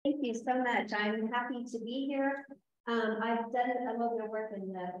you so much. I'm happy to be here. I've done a little bit of work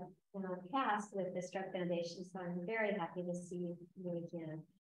in the past with the Stroke Foundation, so I'm very happy to see you again.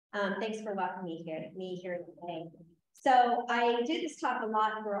 Thanks for welcoming me here today. So I do this talk a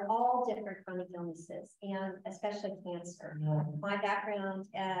lot for all different chronic illnesses, and especially cancer. My background,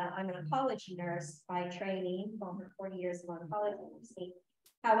 I'm an oncology nurse by training, over 40 years of oncology.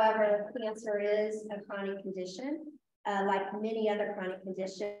 However, cancer is a chronic condition, like many other chronic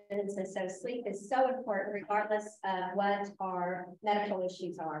conditions, and so sleep is so important regardless of what our medical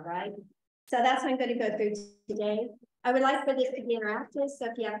issues are, right? So that's what I'm going to go through today. I would like for this to be interactive, so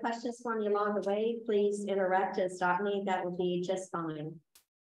if you have questions for me along the way, please interrupt and stop me. That would be just fine.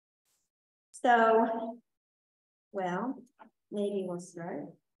 So, well, maybe we'll start.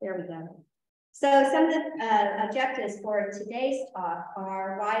 There we go. So some of the objectives for today's talk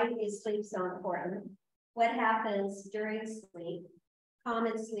are: why is sleep so important? What happens during sleep?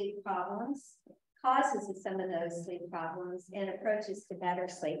 Common sleep problems, causes of some of those sleep problems, and approaches to better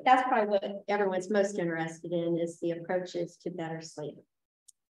sleep. That's probably what everyone's most interested in, is the approaches to better sleep.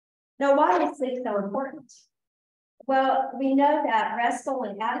 Now, why is sleep so important? Well, we know that restful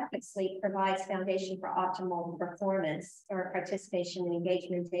and adequate sleep provides foundation for optimal performance or participation and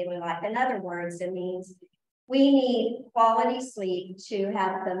engagement in daily life. In other words, it means we need quality sleep to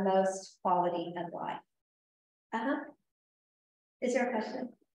have the most quality of life. Is there a question?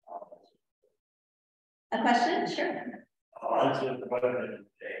 A question? Sure.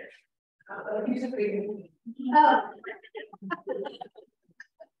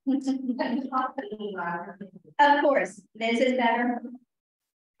 Of course. Is it better?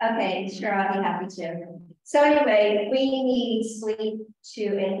 Okay, sure, I'll be happy to. So anyway, we need sleep to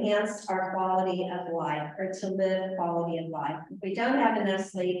enhance our quality of life, or to live quality of life. If we don't have enough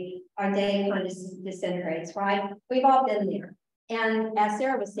sleep, our day kind of disintegrates, right? We've all been there. And as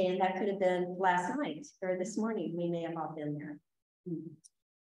Sarah was saying, that could have been last night or this morning. We may have all been there.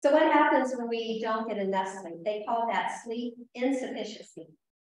 So what happens when we don't get enough sleep? They call that sleep insufficiency.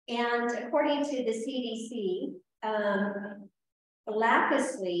 And according to the CDC, lack of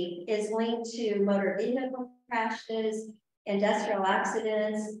sleep is linked to motor vehicle crashes, industrial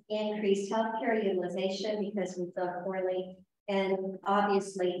accidents, increased healthcare utilization because we feel poorly, and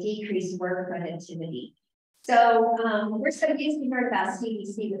obviously decreased work productivity. So we're so used to hearing about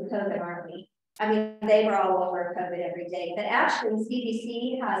CDC with COVID, aren't we? I mean, they were all over COVID every day, but actually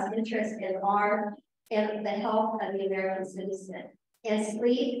CDC has interest in the health of the American citizen. And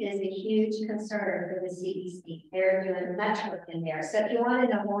sleep is a huge concern for the CDC. They're doing much work in there. So if you want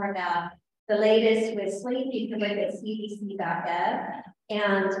to know more about the latest with sleep, you can look at cdc.gov,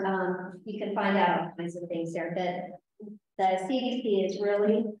 and you can find out all kinds of things there. But the CDC is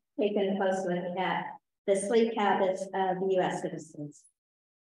really taking a close look at the sleep habits of the U.S. citizens.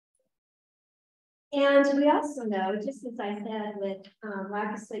 And we also know, just as I said, with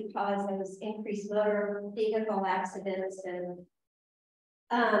lack of sleep causes increased motor vehicle accidents and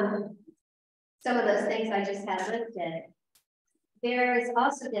some of those things I just had listed. There's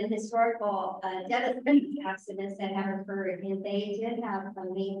also been historical devastating accidents that have occurred, and they did have a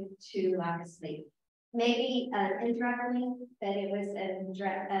link to lack of sleep. Maybe an indirect link, but it was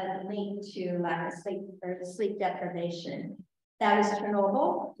a link to lack of sleep or sleep deprivation. That was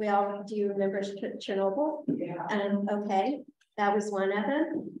Chernobyl. Do you remember Chernobyl? Yeah. Okay, that was one of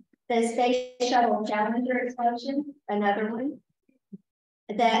them. The Space Shuttle Challenger explosion, another one.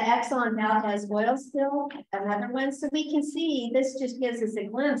 The Exxon Valdez oil spill, another one. So we can see this just gives us a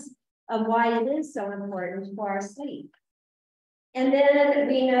glimpse of why it is so important for our sleep. And then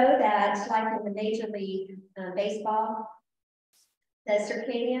we know that, like in the Major League Baseball, the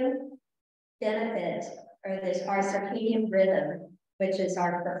circadian benefit, or our circadian rhythm, which is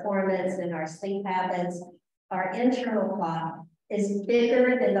our performance and our sleep habits, our internal clock, is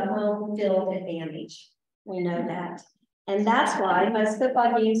bigger than the home field advantage. We know that. And that's why most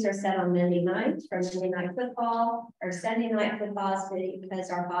football games are set on Monday night, for Monday Night Football, or Sunday Night Football, because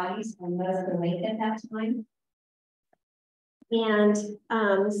our bodies are most awake at that time. And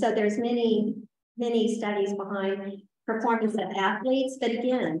so there's many studies behind performance of athletes. But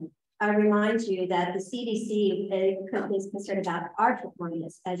again, I remind you that the CDC is concerned about our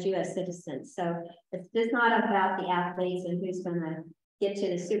performance as U.S. citizens. So it's just not about the athletes and who's going to get to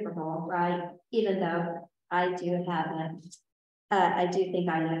the Super Bowl, right? Even though I do have I do think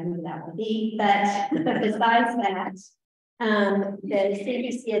I know who that would be. But besides that, the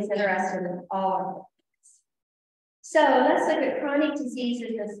CDC is interested in all of it. So let's look at chronic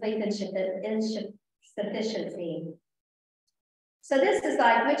diseases and sleep insufficiency. So this is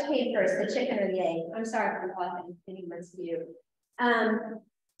like, which came first, the chicken or the egg? I'm sorry for talking anyone's view.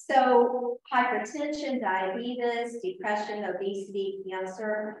 So So hypertension, diabetes, depression, obesity,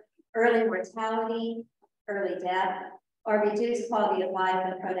 cancer, early mortality, early death, or reduced quality of life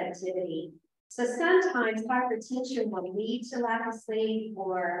and productivity. So sometimes hypertension will lead to lack of sleep,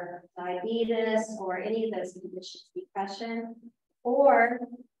 or diabetes, or any of those conditions, depression, or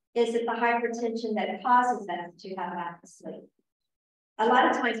is it the hypertension that causes us to have lack of sleep? A lot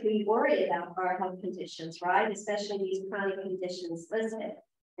of times we worry about our health conditions, right? Especially these chronic conditions listed,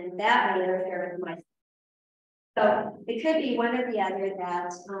 and that may interfere with my. So it could be one or the other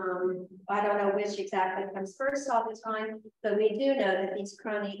that, I don't know which exactly comes first all the time, but we do know that these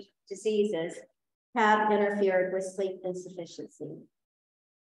chronic diseases have interfered with sleep insufficiency.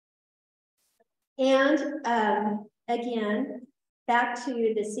 And again, back to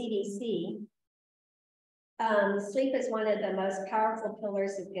the CDC, sleep is one of the most powerful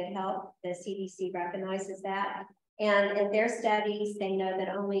pillars of good health. The CDC recognizes that. And in their studies, they know that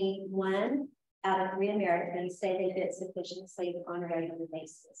only 1 out of 3 Americans say they get sufficient sleep on a regular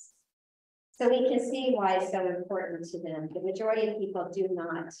basis. So we can see why it's so important to them. The majority of people do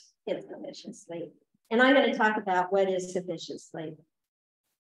not get sufficient sleep. And I'm going to talk about what is sufficient sleep.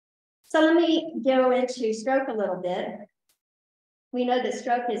 So let me go into stroke a little bit. We know that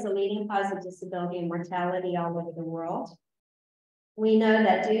stroke is a leading cause of disability and mortality all over the world. We know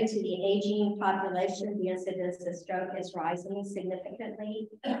that due to the aging population, the incidence of stroke is rising significantly,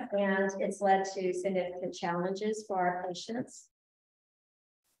 and it's led to significant challenges for our patients.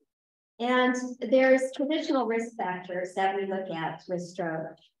 And there's traditional risk factors that we look at with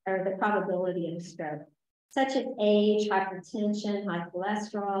stroke, or the probability of stroke, such as age, hypertension, high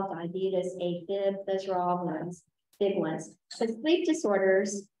cholesterol, diabetes, AFib. Those are all ones, big ones. But sleep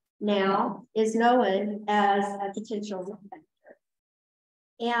disorders now is known as a potential risk factor.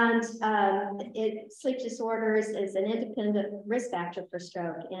 And sleep disorders is an independent risk factor for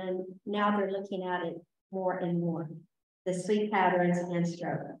stroke. And now they're looking at it more and more, the sleep patterns and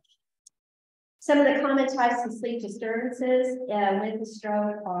stroke. Some of the common types of sleep disturbances with the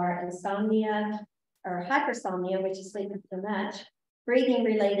stroke are insomnia or hypersomnia, which is sleeping too much, breathing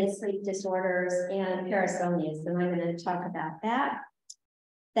related sleep disorders, and parasomnia. And I'm going to talk about that.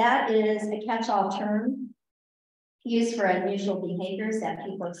 That is a catch-all term used for unusual behaviors that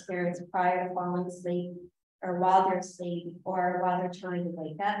people experience prior to falling asleep, or while they're asleep, or while they're trying to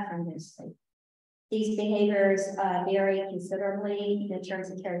wake up from their sleep. These behaviors vary considerably in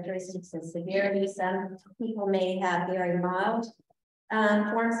terms of characteristics and severity. Some people may have very mild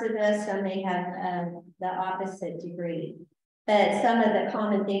forms of this, some may have the opposite degree. But some of the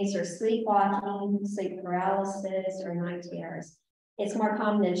common things are sleepwalking, sleep paralysis, or night terrors. It's more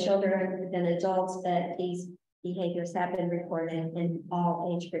common in children than adults, but these behaviors have been reported in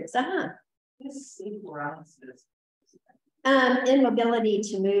all age groups. Sleep paralysis. Inmobility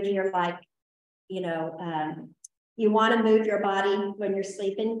to move your, like, you want to move your body when you're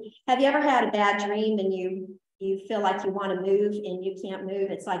sleeping. Have you ever had a bad dream and you feel like you want to move and you can't move?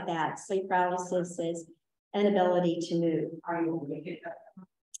 It's like that. Sleep paralysis is inability to move. Are you waking up?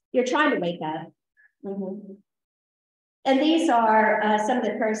 You're trying to wake up. Mm-hmm. And these are some of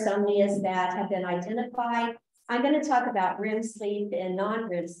the parasomnias that have been identified. I'm going to talk about REM sleep and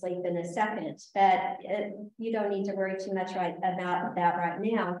non-REM sleep in a second, but you don't need to worry too much about that right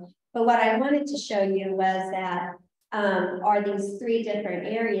now. But what I wanted to show you was that are these 3 different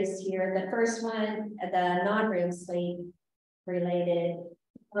areas here. The first one, the non-REM sleep related,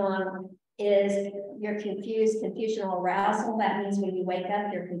 is you're confused, confusional arousal. That means when you wake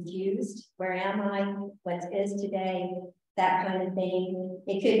up, you're confused. Where am I? What is today? That kind of thing.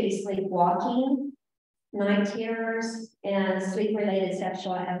 It could be sleepwalking, night terrors, and sleep-related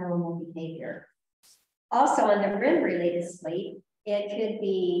sexual abnormal behavior. Also on the REM-related sleep, it could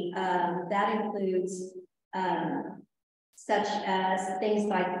be, that includes such as things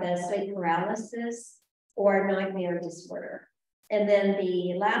like the sleep paralysis or nightmare disorder. And then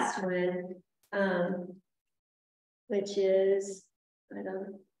the last one, which is,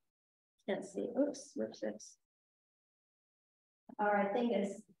 can't see, oops, whoops. Or I think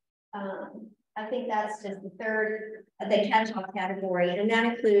it's, I think that's just the third, the catch-all category, and that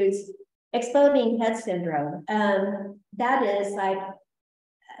includes exploding head syndrome. That is like,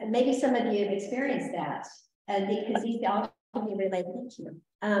 maybe some of you have experienced that, because these all can be related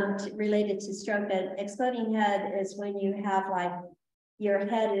to stroke. But exploding head is when you have like, your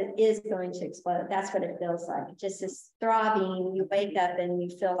head is going to explode. That's what it feels like. Just this throbbing, you wake up and you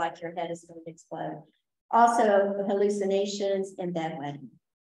feel like your head is going to explode. Also hallucinations and bedwetting.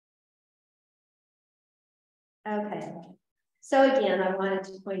 Okay. So again, I wanted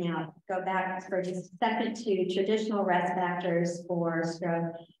to point out, go back for just a second to traditional risk factors for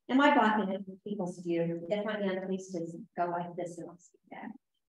stroke. Am I blocking people's view? If I am, please just go like this and I'll see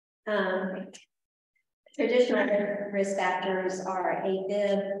that. Traditional risk factors are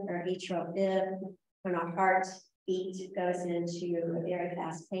AFib or atrial fib, when our heart beat goes into a very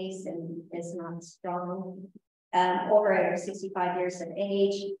fast pace and is not strong. Over 65 years of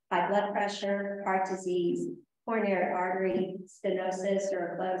age, high blood pressure, heart disease, coronary artery stenosis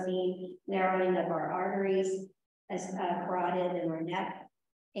or closing, narrowing of our arteries, as carotid in our neck,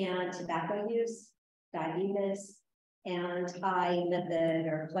 and tobacco use, diabetes, and high lipid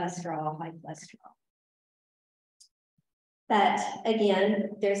or cholesterol, high cholesterol. But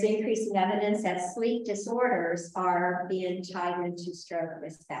again, there's increasing evidence that sleep disorders are being tied into stroke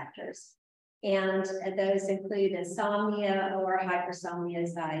risk factors. And those include insomnia or hypersomnia,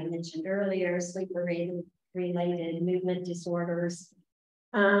 as I mentioned earlier, sleep-related movement disorders.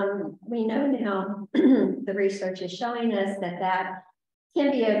 We know now, the research is showing us that can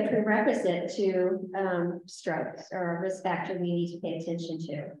be a prerequisite to strokes or a risk factor we need to pay attention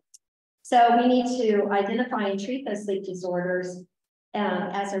to. So we need to identify and treat those sleep disorders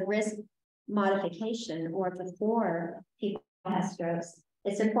as a risk modification or before people have strokes.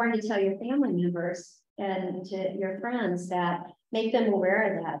 It's important to tell your family members and to your friends that make them aware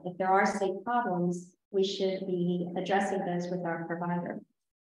of that. If there are sleep problems, we should be addressing those with our provider.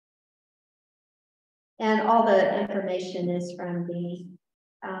 And all the information is from the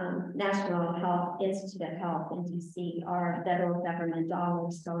National Health Institute of Health in DC, our federal government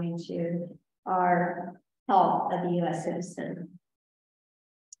dollars going to our health of the US citizen.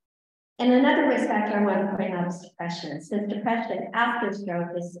 And another risk factor I want to point out is depression. Since depression after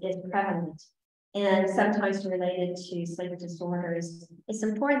stroke is prevalent and sometimes related to sleep disorders, it's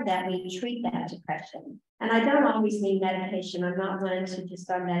important that we treat that depression. And I don't always need medication. I'm not one to just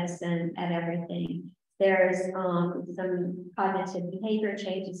start medicine at everything. There's some cognitive behavior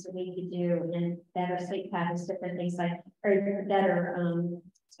changes that we could do and better sleep patterns, different things like, or better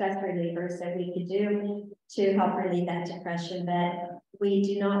stress relievers that we could do to help relieve that depression. But we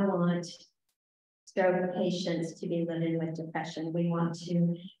do not want stroke patients to be living with depression. We want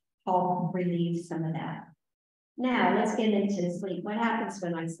to help relieve some of that. Now let's get into sleep. What happens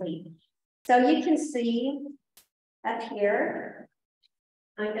when I sleep? So you can see up here,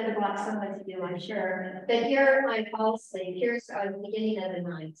 I'm going to block someone's view, I'm sure. But here I fall asleep. Here's the beginning of the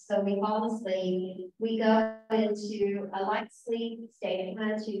night. So we fall asleep. We go into a light sleep, stage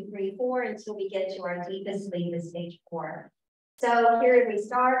 1, 2, 3, 4, until we get to our deepest sleep, is stage 4. So here we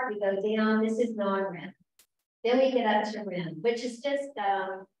start, we go down. This is non-REM. Then we get up to REM, which is just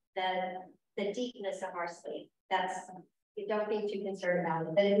the deepness of our sleep. That's, you don't be too concerned about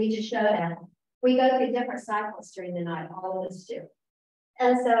it. But we just show that we go through different cycles during the night. All of us do.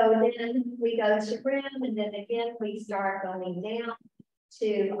 And so then we go to REM, and then again, we start going down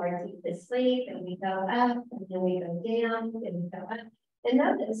to our deepest sleep, and we go up, and then we go down, and we go up. And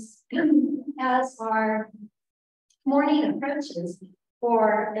notice, as our morning approaches,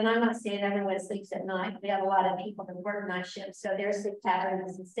 and I'm not saying everyone sleeps at night. We have a lot of people that work night shifts, so their sleep pattern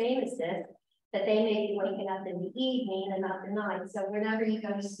is the same as this, that they may be waking up in the evening and not the night. So whenever you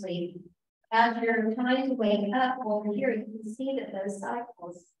go to sleep, as you're trying to wake up over here, you can see that those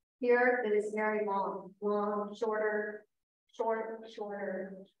cycles here, it is very long, shorter,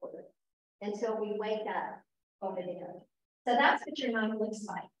 until we wake up over there. So that's what your night looks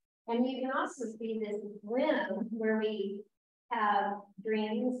like. And you can also see this REM where we have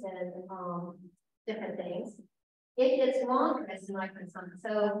dreams and different things. It gets longer as the night goes on.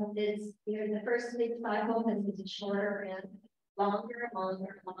 So it's the first sleep cycle is shorter and longer.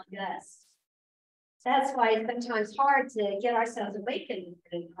 That's why it's sometimes hard to get ourselves awakened,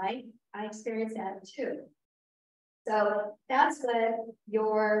 right? I experience that too. So that's what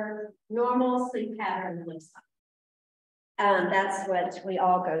your normal sleep pattern looks like. That's what we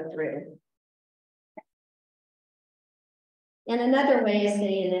all go through. And another way of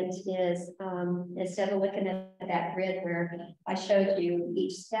saying it is, instead of looking at that grid where I showed you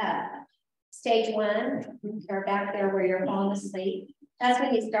each step, stage 1, or back there where you're falling asleep, that's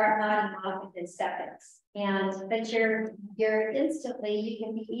when you start nodding off within seconds. But you're instantly, you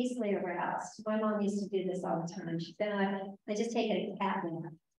can be easily aroused. My mom used to do this all the time. She said, I just take a cat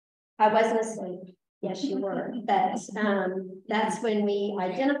nap. I wasn't asleep. Yes, you were. But that's when we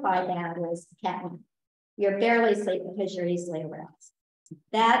identify that as cat nap. You're barely asleep because you're easily aroused.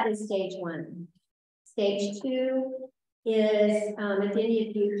 That is stage 1. Stage 2 is if any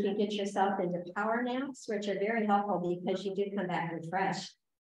of you can get yourself into power naps, which are very helpful because you do come back refreshed.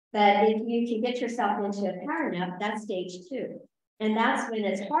 But if you can get yourself into a power nap, that's stage 2. And that's when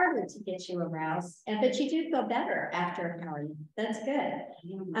it's harder to get you aroused, but you do feel better after a power nap. That's good.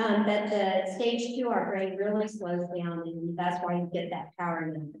 But the stage 2, our brain really slows down, and that's why you get that power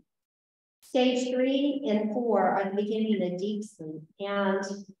nap. Stage 3 and 4 are the beginning of deep sleep. And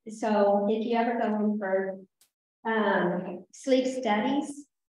so if you ever go in for sleep studies,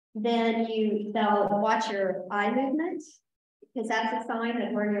 then they'll watch your eye movement, because that's a sign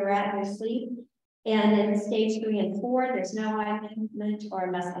of where you're at in your sleep. And in stage 3 and 4, there's no eye movement or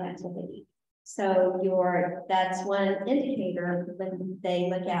muscle activity. So that's one indicator when they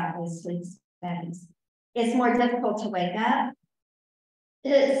look at with sleep studies. It's more difficult to wake up.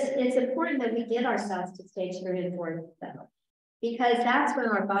 It's important that we get ourselves to stage 3 and 4 though, because that's when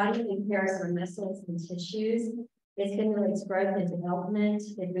our body repairs our muscles and tissues. It stimulates growth and development.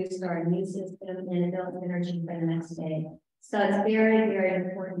 It boosts our immune system, and it builds energy for the next day. So it's very, very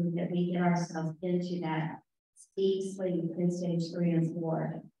important that we get ourselves into that deep sleep in stage 3 and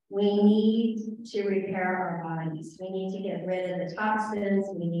 4. We need to repair our bodies. We need to get rid of the toxins.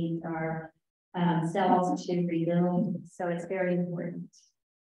 We need our cells to rebuild. So it's very important.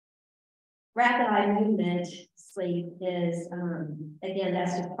 Rapid eye movement sleep is, again,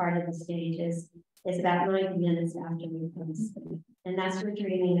 that's just part of the stages. It's about 90 minutes after we go to sleep. And that's where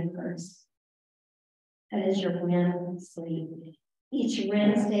dreaming occurs. That is your REM sleep. Each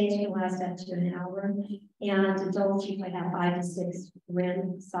REM stage can last up to an hour, and adults usually have 5 to 6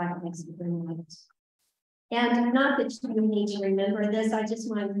 REM cycles per night. And not that you need to remember this, I just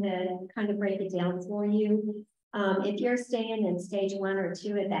wanted to kind of break it down for you. If you're staying in stage 1 or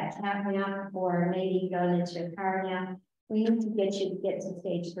 2 at that cat nap, or maybe going into a power nap, we need to get you to get to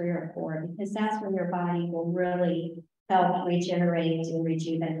stage 3 or 4, because that's when your body will really help regenerate and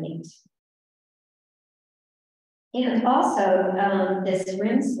rejuvenate. And also this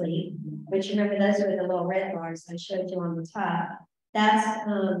REM sleep, which remember those are the little red bars I showed you on the top. That's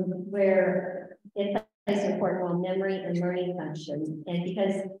where it plays an important role in memory and learning function. And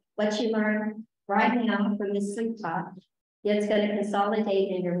because what you learn right now from this sleep talk, it's going to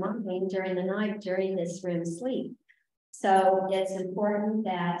consolidate in your mind during the night during this REM sleep. So it's important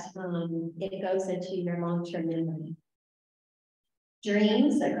that it goes into your long-term memory.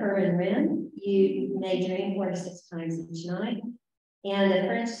 Dreams occur in REM. You may dream 4 to 6 times each night. And a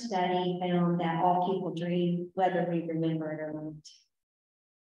French study found that all people dream, whether we remember it or not.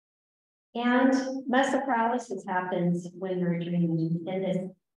 And muscle paralysis happens when you're dreaming in this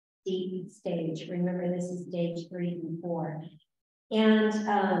deep stage. Remember, this is stage 3 and 4. And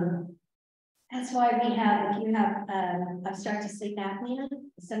that's why we have, if you have obstructive sleep apnea,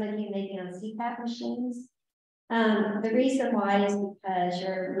 some of you may be on CPAP machines. The reason why is because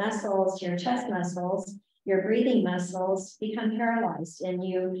your muscles, your chest muscles, your breathing muscles become paralyzed, and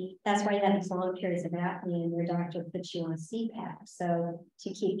that's why you have these long periods of apnea, and your doctor puts you on CPAP. So to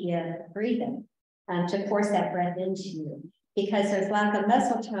keep you breathing, to force that breath into you, because there's lack of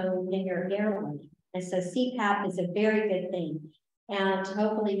muscle tone in your airway. And so CPAP is a very good thing. And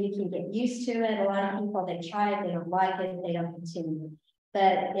hopefully you can get used to it. A lot of people, they try it, they don't like it, they don't continue.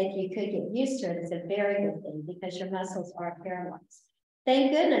 But if you could get used to it, it's a very good thing, because your muscles are paralyzed.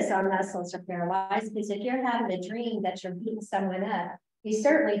 Thank goodness our muscles are paralyzed, because if you're having a dream that you're beating someone up, you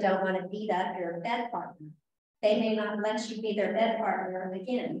certainly don't want to beat up your bed partner. They may not let you be their bed partner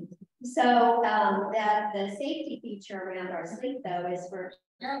again. So that the safety feature around our sleep, though, is we're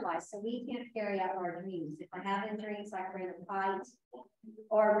paralyzed, so we can't carry out our dreams. If we're having dreams like we're in a fight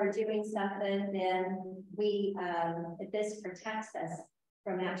or we're doing something, then this protects us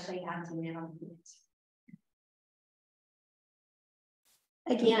from actually acting out.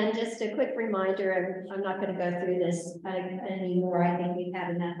 Again, just a quick reminder, I'm not going to go through this anymore. I think we've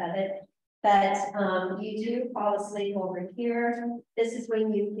had enough of it. But you do fall asleep over here. This is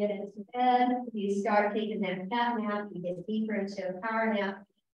when you get into bed. You start taking that cat nap. You get deeper into a power nap.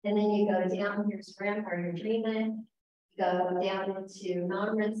 And then you go down, here's REM, or you're dreaming. You go down into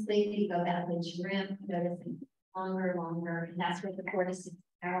non-REM sleep. You go back into REM. You go to sleep longer. And that's where the 4 to 6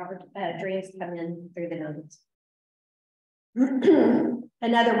 hour dreams come in through the night.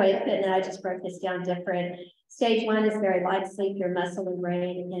 Another way of putting it, I just broke this down different. Stage 1 is very light sleep, your muscle and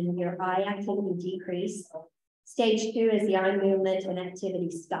brain and your eye activity decrease. Stage 2 is the eye movement and activity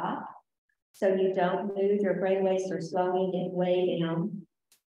stop. So you don't move, your brain waves are slowing it way down.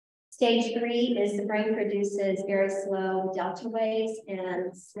 Stage 3 is the brain produces very slow delta waves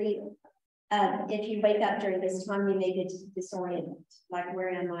and sleep. If you wake up during this time, you may get disoriented, like where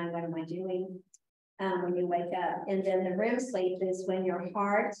am I, what am I doing? When you wake up. And then the REM sleep is when your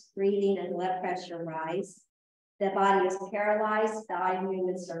heart, breathing, and blood pressure rise. The body is paralyzed, the eye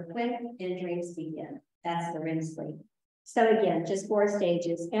movements are quick, and dreams begin. That's the REM sleep. So again, just 4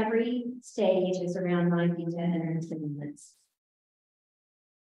 stages. Every stage is around 90 to 110 minutes.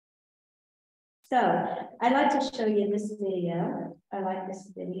 So I'd like to show you this video. I like this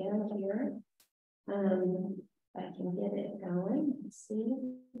video here. If I can get it going, let's see.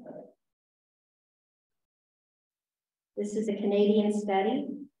 This is a Canadian study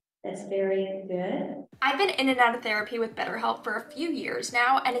that's very good. I've been in and out of therapy with BetterHelp for a few years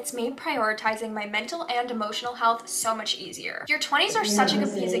now, and it's made prioritizing my mental and emotional health so much easier. Your 20s are such a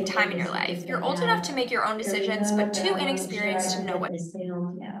confusing time in your life. You're old enough to make your own decisions, but too inexperienced to know what.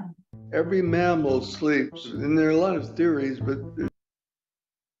 Every mammal sleeps, and there are a lot of theories, but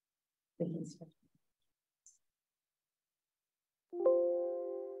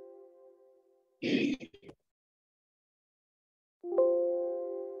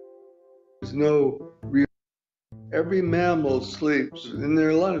there's no real. Every mammal sleeps, and there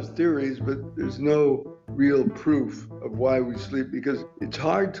are a lot of theories, but there's no real proof of why we sleep, because it's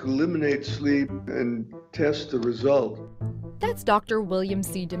hard to eliminate sleep and test the result. That's Dr. William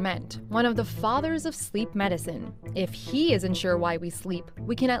C. Dement, one of the fathers of sleep medicine. If he isn't sure why we sleep,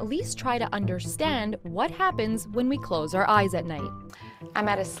 we can at least try to understand what happens when we close our eyes at night. I'm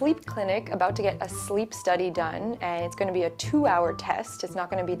at a sleep clinic about to get a sleep study done, and it's going to be a 2-hour test. It's not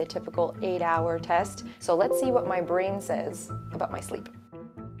going to be the typical 8-hour test. So let's see what my brain says about my sleep.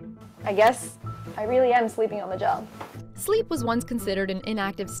 I guess I really am sleeping on the job. Sleep was once considered an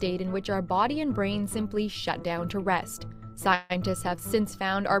inactive state in which our body and brain simply shut down to rest. Scientists have since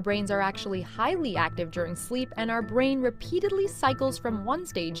found our brains are actually highly active during sleep, and our brain repeatedly cycles from one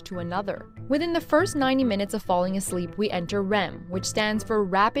stage to another. Within the first 90 minutes of falling asleep, we enter REM, which stands for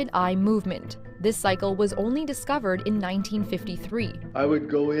Rapid Eye Movement. This cycle was only discovered in 1953. I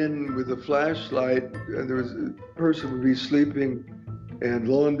would go in with a flashlight, and there was a person would be sleeping, and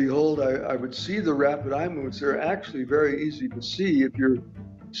lo and behold, I would see the rapid eye movements. They're actually very easy to see if you're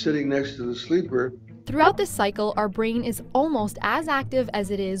sitting next to the sleeper. Throughout this cycle, our brain is almost as active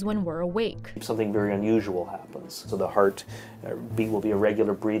as it is when we're awake. Something very unusual happens. So the heart beat will be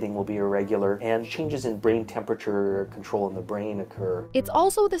irregular, breathing will be irregular, and changes in brain temperature control in the brain occur. It's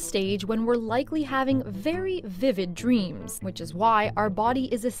also the stage when we're likely having very vivid dreams, which is why our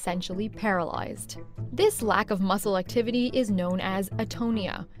body is essentially paralyzed. This lack of muscle activity is known as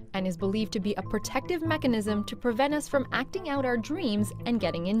atonia, and is believed to be a protective mechanism to prevent us from acting out our dreams and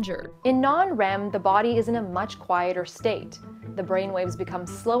getting injured. In non-REM, the body is in a much quieter state. The brainwaves become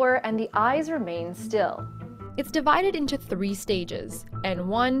slower and the eyes remain still. It's divided into 3 stages,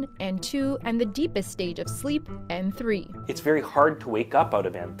 N1, N2, and the deepest stage of sleep, N3. It's very hard to wake up out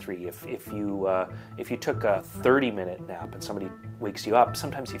of N3. If you took a 30-minute nap and somebody wakes you up,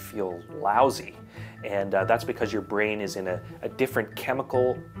 sometimes you feel lousy. And that's because your brain is in a different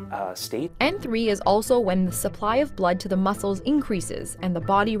chemical state. N3 is also when the supply of blood to the muscles increases and the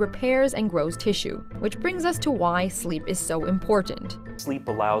body repairs and grows tissue, which brings us to why sleep is so important. Sleep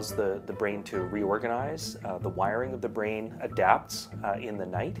allows the brain to reorganize. The wiring of the brain adapts in the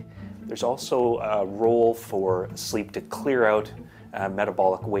night. There's also a role for sleep to clear out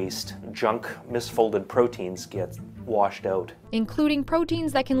metabolic waste. Junk, misfolded proteins get washed out, including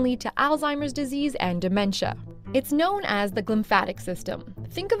proteins that can lead to Alzheimer's disease and dementia. It's known as the glymphatic system.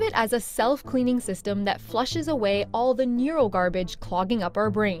 Think of it as a self-cleaning system that flushes away all the neural garbage clogging up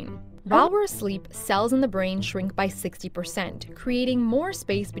our brain. While we're asleep, cells in the brain shrink by 60%, creating more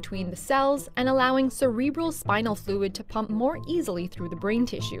space between the cells and allowing cerebral spinal fluid to pump more easily through the brain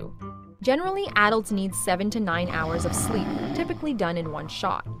tissue. Generally, adults need 7 to 9 hours of sleep, typically done in one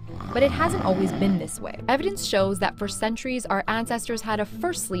shot. But it hasn't always been this way. Evidence shows that for centuries, our ancestors had a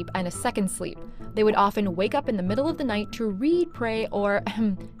first sleep and a second sleep. They would often wake up in the middle of the night to read, pray, or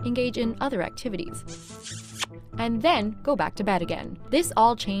engage in other activities, and then go back to bed again. This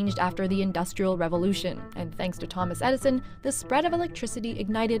all changed after the Industrial Revolution, and thanks to Thomas Edison, the spread of electricity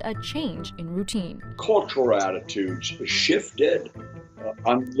ignited a change in routine. Cultural attitudes shifted,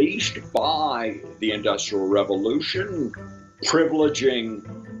 unleashed by the Industrial Revolution, privileging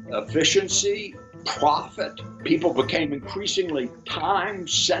efficiency, profit. People became increasingly time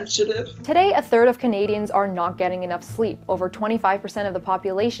sensitive. Today, a third of Canadians are not getting enough sleep. Over 25% of the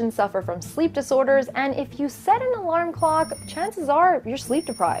population suffer from sleep disorders, and if you set an alarm clock, chances are you're sleep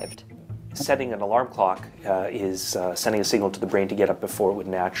deprived. Setting an alarm clock is sending a signal to the brain to get up before it would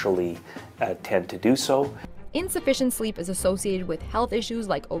naturally tend to do so. Insufficient sleep is associated with health issues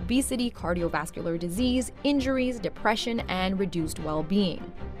like obesity, cardiovascular disease, injuries, depression, and reduced well-being.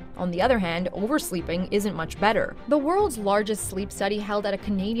 On the other hand, oversleeping isn't much better. The world's largest sleep study held at a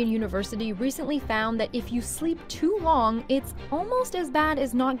Canadian university recently found that if you sleep too long, it's almost as bad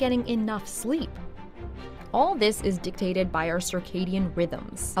as not getting enough sleep. All this is dictated by our circadian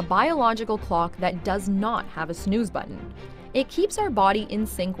rhythms, a biological clock that does not have a snooze button. It keeps our body in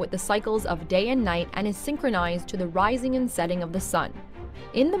sync with the cycles of day and night and is synchronized to the rising and setting of the sun.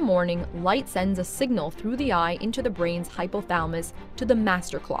 In the morning, light sends a signal through the eye into the brain's hypothalamus to the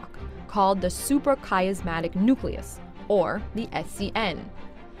master clock, called the suprachiasmatic nucleus, or the SCN.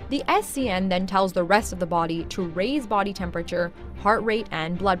 The SCN then tells the rest of the body to raise body temperature, heart rate,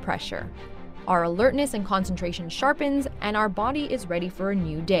 and blood pressure. Our alertness and concentration sharpens, and our body is ready for a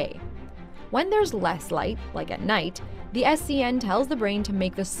new day. When there's less light, like at night, the SCN tells the brain to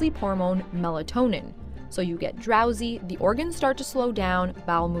make the sleep hormone melatonin. So you get drowsy, the organs start to slow down,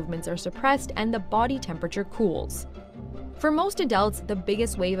 bowel movements are suppressed, and the body temperature cools. For most adults, the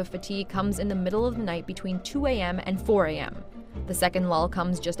biggest wave of fatigue comes in the middle of the night between 2 a.m. and 4 a.m. The second lull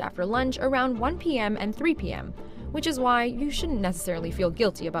comes just after lunch around 1 p.m. and 3 p.m., which is why you shouldn't necessarily feel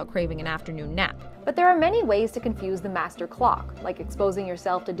guilty about craving an afternoon nap. But there are many ways to confuse the master clock, like exposing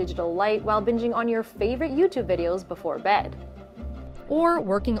yourself to digital light while binging on your favorite YouTube videos before bed, or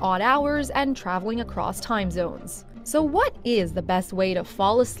working odd hours and traveling across time zones. So what is the best way to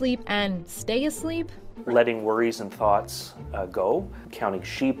fall asleep and stay asleep? Letting worries and thoughts go, counting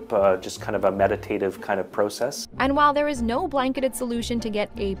sheep, just kind of a meditative kind of process. And while there is no blanketed solution to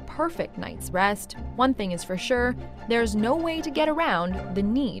get a perfect night's rest, one thing is for sure, there's no way to get around the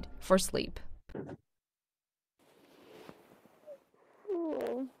need for sleep.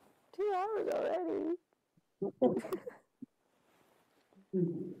 2 hours already.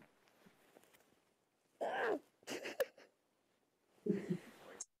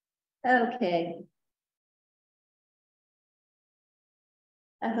 Okay.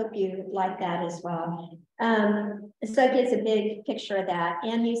 I hope you like that as well. So it gives a big picture of that.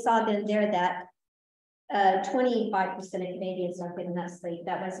 And you saw then there that 25% of Canadians are getting enough sleep.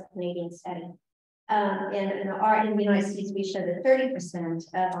 That was a Canadian study. And in the United States, we show that 30%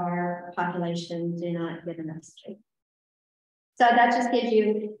 of our population do not get enough sleep. So that just gives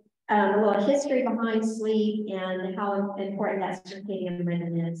you a little history behind sleep and how important that circadian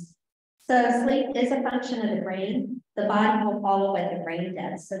rhythm is. So sleep is a function of the brain. The body will follow what the brain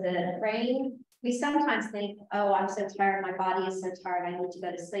does. So the brain, we sometimes think, oh, I'm so tired, my body is so tired, I need to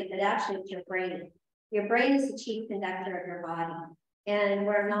go to sleep. But actually it's your brain. Your brain is the chief conductor of your body. And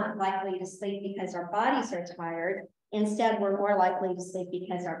we're not likely to sleep because our bodies are tired. Instead, we're more likely to sleep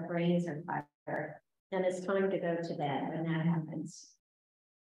because our brains are tired. And it's time to go to bed when that happens.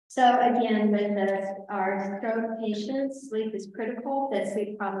 So again, with our stroke patients, sleep is critical, that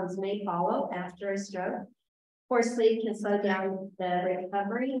sleep problems may follow after a stroke. Poor sleep can slow down the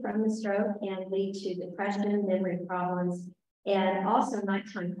recovery from the stroke and lead to depression, memory problems, and also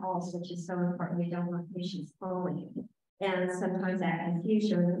nighttime calls, which is so important. We don't want patients calling. And sometimes that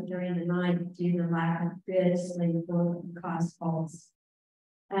confusion during the night due to lack of good sleep will cause falls.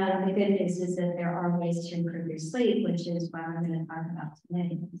 The good news is that there are ways to improve your sleep, which is what I'm going to talk about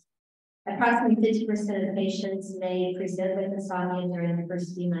today. Approximately 50% of patients may present with insomnia during the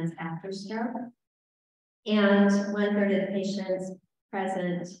first few months after stroke. And 1/3 of the patients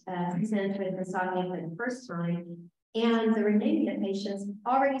present with insomnia for the first time. And the remaining of patients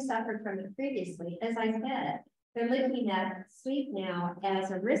already suffered from it previously. As I said, they're looking at sleep now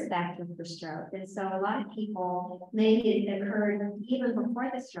as a risk factor for stroke. And so a lot of people made it occur even before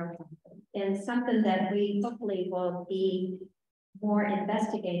the stroke, and something that we hopefully will be more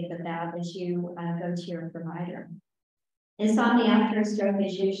investigative about as you go to your provider. Insomnia after a stroke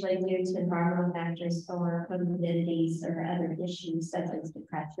is usually due to environmental factors or comorbidities or other issues such as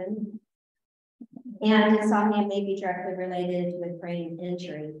depression. And insomnia may be directly related with brain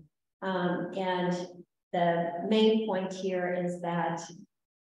injury. And the main point here is that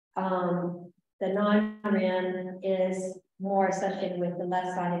the non-REM is more associated with the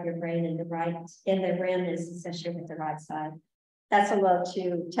left side of your brain and the right, and the REM is associated with the right side. That's a little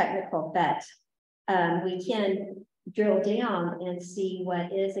too technical, but we can drill down and see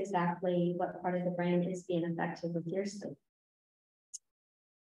what part of the brain is being affected with your sleep.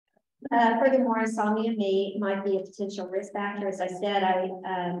 Furthermore, insomnia might be a potential risk factor. As I said,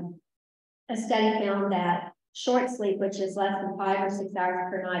 a study found that short sleep, which is less than 5 or 6 hours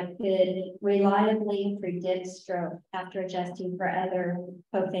per night, could reliably predict stroke after adjusting for other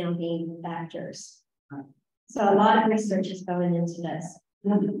confounding factors. So a lot of research is going into this.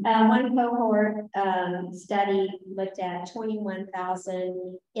 One cohort study looked at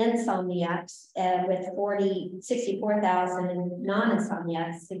 21,000 insomniacs with 64,000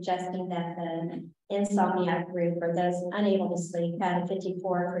 non-insomniacs, suggesting that the insomniac group, or those unable to sleep, had a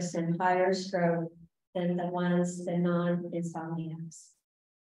 54% higher stroke than the non-insomniacs.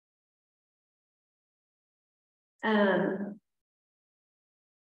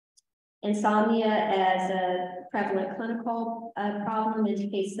 Insomnia as a prevalent clinical problem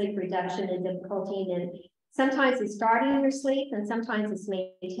indicates sleep reduction and difficulty, and sometimes it's starting your sleep and sometimes it's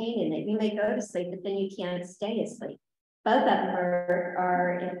maintaining it. You may go to sleep, but then you can't stay asleep. Both of them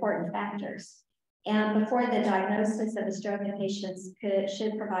are important factors. And before the diagnosis of a stroke, the patients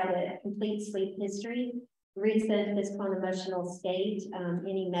should provide a complete sleep history, recent physical and emotional state,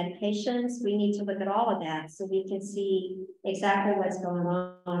 any medications. We need to look at all of that so we can see exactly what's going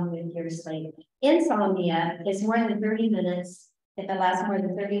on with your sleep. Insomnia is more than 30 minutes, if it lasts more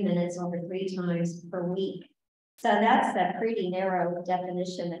than 30 minutes over 3 times per week. So that's a pretty narrow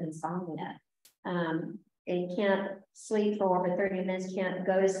definition of insomnia. And you can't sleep for over 30 minutes, can't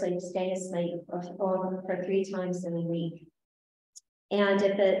go to sleep, stay asleep for 3 times in a week. And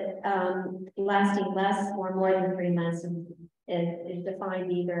if it lasting less or more than 3 months, is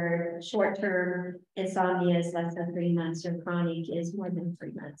defined either short-term insomnia is less than 3 months or chronic is more than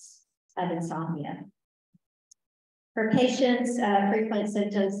 3 months of insomnia. For patients, frequent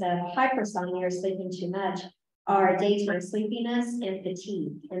symptoms of hypersomnia or sleeping too much are daytime sleepiness and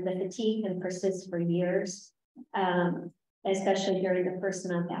fatigue. And the fatigue can persist for years, especially during the first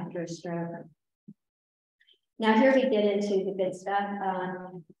month after a stroke. Now here we get into the good stuff.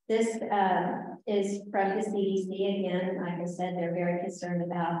 This is from the CDC again. Like I said, they're very concerned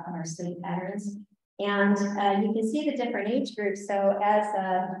about our sleep patterns. And you can see the different age groups. So as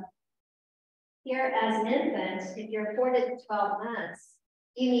here as an infant, if you're 4 to 12 months,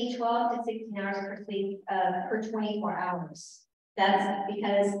 you need 12 to 16 hours per sleep per 24 hours. That's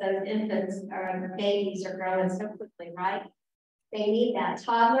because those infants or babies are growing so quickly, right? They need that.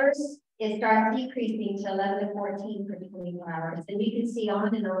 Toddlers, it starts decreasing to 11 to 14 for 24 hours. And you can see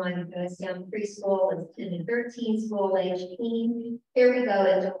on and on, it goes down preschool, it's 10 to 13, school age, teen. Here we go,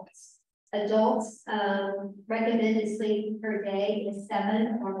 adults. Adults, recommended sleep per day is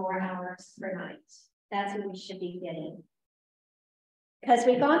 7 or more hours per night. That's what we should be getting. Because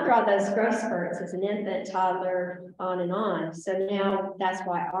we've gone through all those growth spurts as an infant, toddler, on and on. So now that's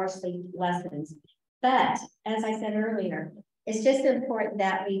why our sleep lessens. But as I said earlier, it's just important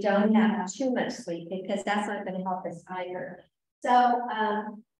that we don't have too much sleep because that's not going to help us either. So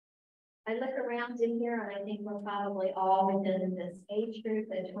I look around in here and I think we're probably all within this age group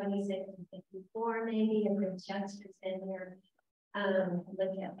at 26 and 54, maybe, and the youngsters in here.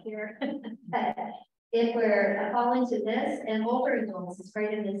 Look up here. But if we're falling to this, and older adults is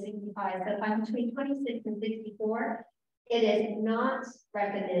greater than 65, so if I'm between 26 and 64, it is not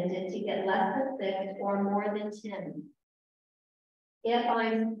recommended to get less than 6 or more than 10. If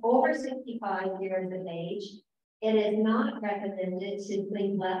I'm over 65 years of age, it is not recommended to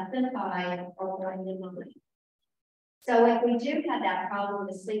sleep less than 5 or more than 9. So if we do have that problem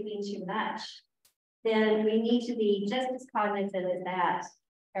with sleeping too much, then we need to be just as cognizant of that,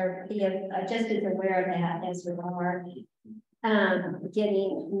 or be just as aware of that as we are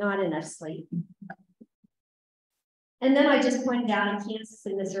getting not enough sleep. And then I just pointed out in Kansas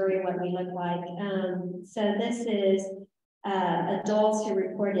and Missouri what we look like. So this is adults who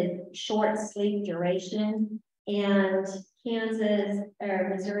reported short sleep duration, and Kansas or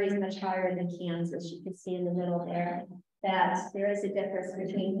Missouri is much higher than Kansas. You can see in the middle there that there is a difference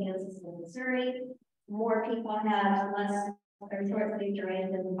between Kansas and Missouri. More people have less or short sleep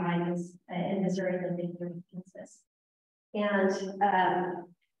duration in Missouri than they do in Kansas. And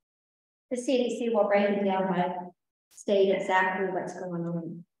the CDC will break it down by state exactly what's going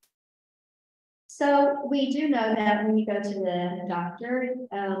on. So we do know that when you go to the doctor,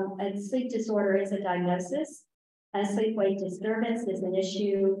 a sleep disorder is a diagnosis. A sleep-wake disturbance is an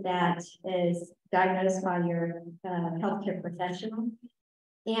issue that is diagnosed by your healthcare professional.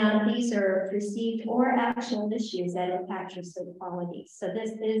 And these are perceived or actual issues that impact your sleep quality. So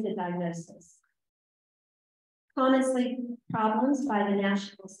this is a diagnosis. Common sleep problems by the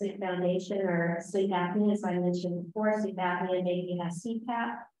National Sleep Foundation are sleep apnea, as I mentioned before. Sleep apnea, maybe you have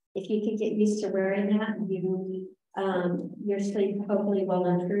CPAP. If you can get used to wearing that, your sleep hopefully will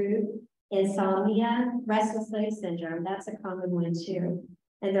improve. Insomnia, restless leg syndrome, that's a common one too.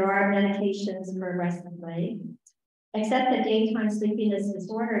 And there are medications for restless leg. Except the daytime sleepiness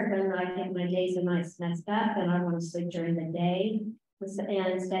disorder, when I get my days and nights messed up and I want to sleep during the day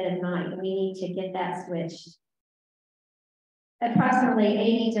instead of night, we need to get that switched. Approximately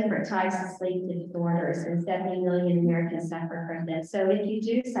 80 different types of sleep disorders, and 70 million Americans suffer from this. So if you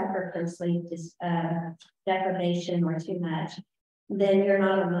do suffer from sleep deprivation or too much, then you're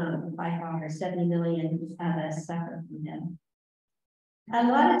not alone by far. 70 million of us suffer from them. A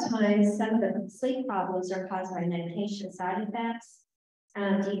lot of times, some of the sleep problems are caused by medication side effects.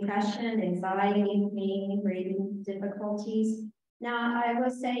 depression, anxiety, pain, breathing difficulties. Now, I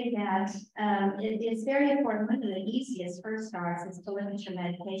will say that it's very important. One of the easiest first starts is to limit your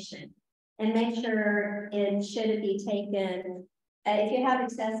medication and make sure it shouldn't be taken. If you have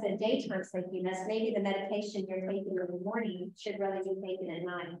excessive daytime sleepiness, maybe the medication you're taking in the morning should really be taken at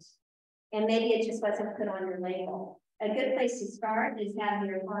night. And maybe it just wasn't put on your label. A good place to start is having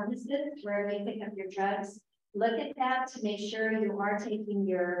your pharmacist, wherever you pick up your drugs, look at that to make sure you are taking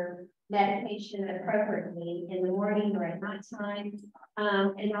your medication appropriately in the morning or at nighttime,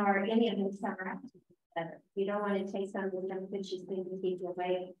 and are any of them summer active. You don't want to take something that puts you sleep to keep you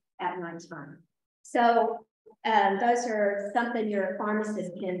awake at nighttime. So those are something your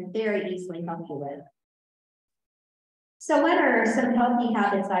pharmacist can very easily help you with. So what are some healthy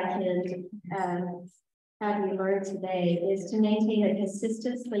habits I can have you learn today is to maintain a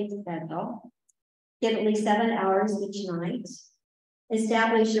consistent sleep schedule, get at least 7 hours each night,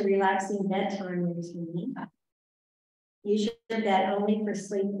 establish a relaxing bedtime routine, use your bed only for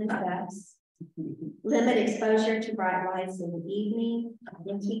sleep and sex, limit exposure to bright lights in the evening,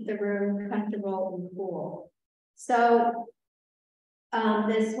 and keep the room comfortable and cool. So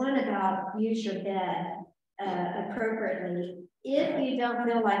this one about use your bed appropriately. If you don't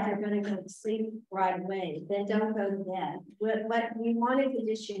feel like you're going to go to sleep right away, then don't go to bed. What you want to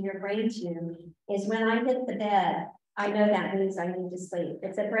condition your brain to is when I hit the bed, I know that means I need to sleep.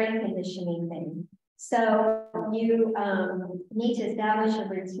 It's a brain conditioning thing. So you need to establish a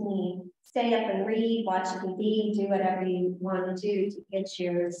routine, stay up and read, watch TV, do whatever you want to do to get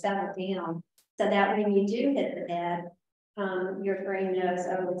you settled down. So that when you do hit the bed, your brain knows,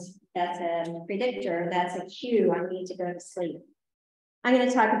 oh, that's a predictor, that's a cue, I need to go to sleep. I'm going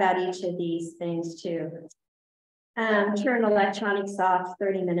to talk about each of these things too. Turn electronics off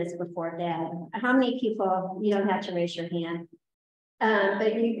 30 minutes before bed. How many people, you don't have to raise your hand,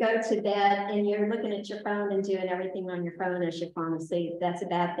 but you go to bed and you're looking at your phone and doing everything on your phone as you're falling asleep? That's a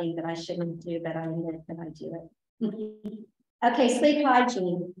bad thing that I shouldn't do, but I admit that I do it. Okay, sleep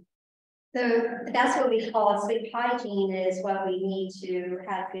hygiene. So that's what we call sleep hygiene, is what we need to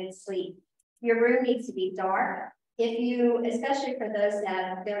have good sleep. Your room needs to be dark. If you, especially for those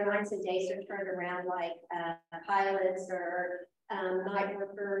that their nights and days are turned around, like pilots or night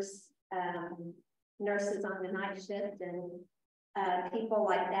workers, nurses on the night shift, and people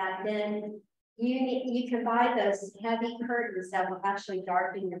like that, then you can buy those heavy curtains that will actually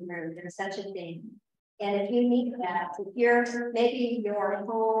darken your room. There's such a thing. And if you need that, if you're, maybe your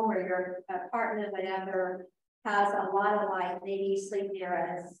home or your apartment, whatever, has a lot of light, maybe you sleep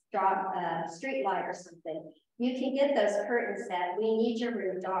near a street light or something, you can get those curtains that we need your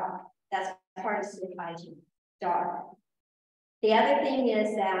room dark. That's part of sleep hygiene, dark. The other thing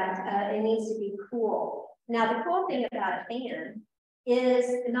is that it needs to be cool. Now, the cool thing about a fan is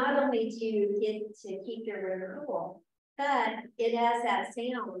not only do you get to keep your room cool, but it has that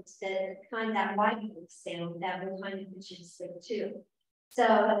sound, that white sound that will kind of put you to sleep too. So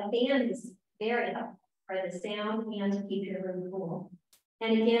a fan is very helpful for the sound and to keep your room cool.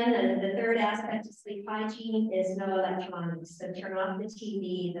 And again, the third aspect of sleep hygiene is no electronics. So turn off the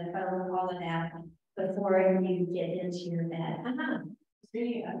TV, the phone, all of that before you get into your bed.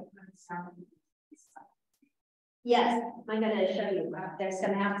 Yes, I'm going to show you. There's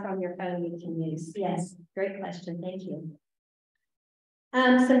some apps on your phone you can use. Yes, great question. Thank you.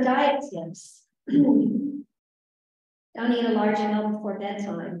 Some diet tips. Don't eat a large meal before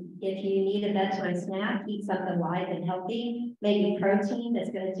bedtime. If you need a bedtime snack, eat something light and healthy, maybe protein. That's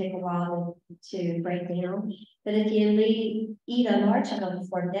going to take a while to break down. But if you eat a large meal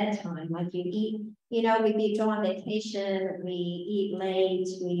before bedtime, like you eat, we go on vacation, we eat late,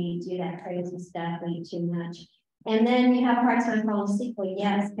 we do that crazy stuff, we eat too much. And then you have a hard time falling asleep. Well,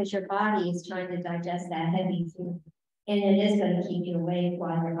 yes, because your body is trying to digest that heavy food. And it is going to keep you awake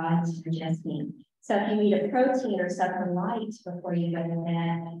while your body's digesting. So if you eat a protein or something light before you go to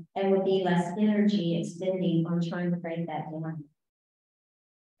bed, it will be less energy expending on trying to break that down.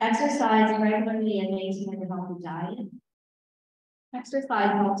 Exercise regularly and maintain a healthy diet.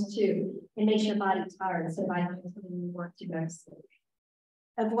 Exercise helps too. It makes your body tired, so by the time you want to go to sleep.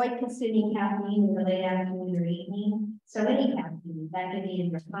 Avoid consuming caffeine in the late afternoon or evening. So any caffeine, that could be in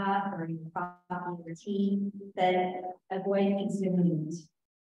your pot or your coffee or tea, but avoid consuming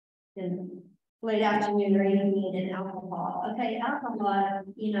it in late afternoon or evening. And alcohol. Okay, alcohol, a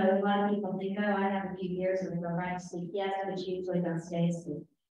lot of people think, oh, I have a few beers and go right to sleep. Yes, but usually don't stay asleep.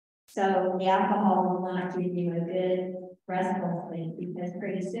 So the alcohol will not give you a good restful sleep, because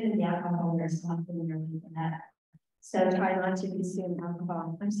pretty soon the alcohol wears off in your that. So try not to consume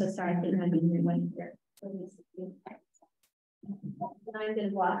alcohol. I'm so sorry, I think I'm in your way here. I'm going to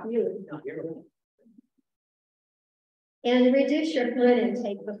block you. No, you're And reduce your fluid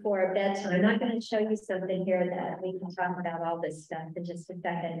intake before bedtime. I'm going to show you something here that we can talk about all this stuff in just a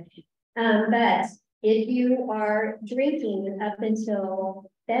second. But if you are drinking up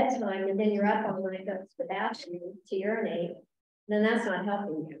until bedtime and then you're up all night, go to the bathroom to urinate, then that's not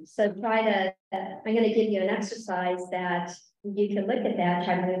helping you. So try to, I'm going to give you an exercise that you can look at that,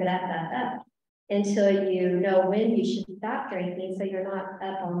 try to move it up until you know when you should stop drinking so you're not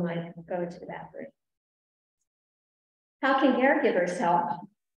up all night and go to the bathroom. How can caregivers help?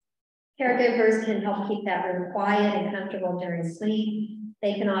 Caregivers can help keep that room quiet and comfortable during sleep.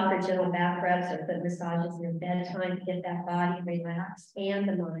 They can offer gentle back rubs or foot massages in bedtime to get that body relaxed and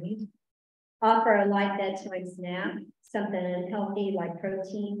the mind. Offer a light bedtime snack, something healthy like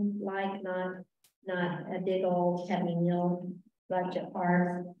protein, like not a big old heavy meal, bunch of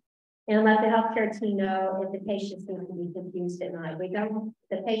carbs. And let the healthcare team know if the patient seems to be confused at night.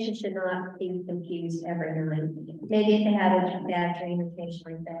 The patient should not be confused every night. Maybe if they have a bad dream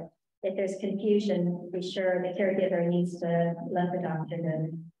occasionally, but if there's confusion, be sure the caregiver needs to let the doctor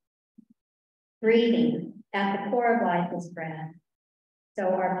know. Breathing. At the core of life is breath. So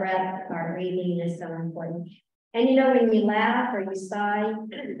our breath, our breathing is so important. And you know, when you laugh or you sigh,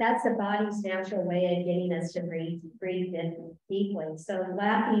 that's the body's natural way of getting us to breathe deeply. So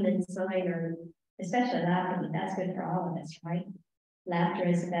laughing and sighing, or especially laughing, that's good for all of us, right? Laughter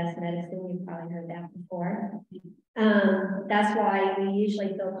is the best medicine. You've probably heard that before. That's why we usually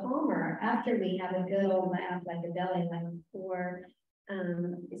feel calmer after we have a good old laugh, like a belly laugh, or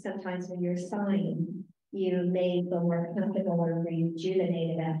sometimes when you're sighing, you may feel more comfortable or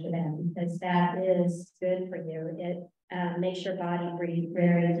rejuvenated after that, because that is good for you. It makes your body breathe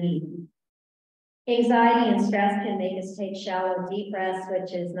very deep. Anxiety and stress can make us take shallow, deep breaths,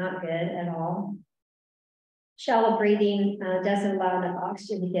 which is not good at all. Shallow breathing doesn't allow enough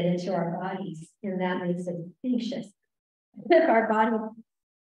oxygen to get into our bodies, and that makes us anxious. If our body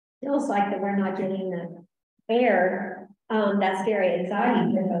feels like that we're not getting the air, that's very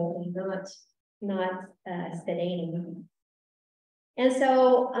anxiety provoking, not sedating. And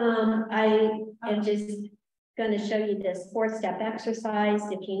so I am just going to show you this 4-step exercise.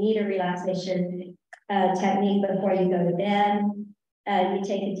 If you need a relaxation technique before you go to bed, you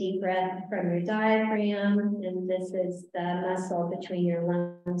take a deep breath from your diaphragm, and this is the muscle between your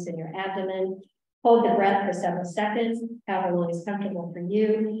lungs and your abdomen. Hold the breath for several seconds, however long is comfortable for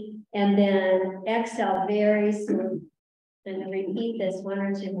you, and then exhale very slowly. And repeat this 1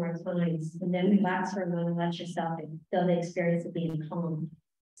 or 2 more times, and then relax for a moment, let yourself feel the experience of being calm.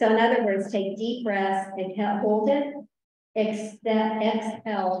 So in other words, take deep breaths, inhale, hold it,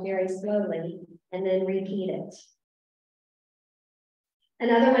 exhale very slowly, and then repeat it.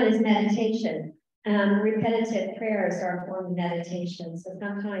 Another one is meditation. Repetitive prayers are a form of meditation. So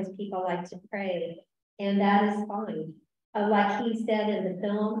sometimes people like to pray, and that is fine. Like he said in the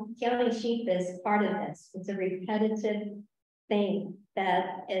film, killing sheep is part of this. It's a repetitive thing that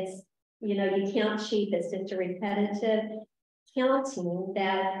it's, you know, you count sheep, it's just a repetitive counting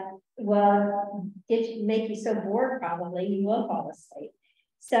that will make you so bored probably you will fall asleep.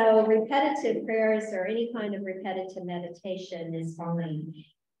 So repetitive prayers or any kind of repetitive meditation is fine.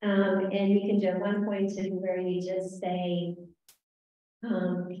 And you can do at one point where you just say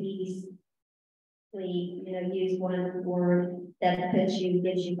peace, sleep, you know, use one word that gives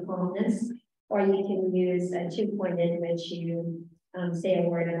you calmness. Or you can use a 2-pointed in which you say a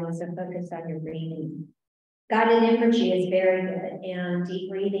word and also focus on your breathing. Guided imagery is very good, and deep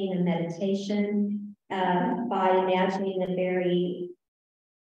breathing and meditation by imagining a very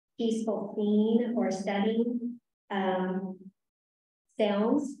peaceful scene or setting.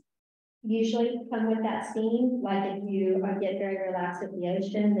 Sounds usually come with that scene. Like if you get very relaxed at the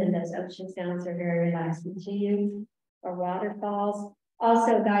ocean, then those ocean sounds are very relaxing to you, or waterfalls.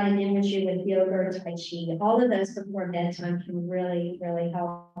 Also guided imagery with yoga or tai chi. All of those before bedtime can really, really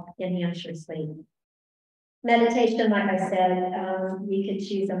help enhance your sleep. Meditation, like I said, you could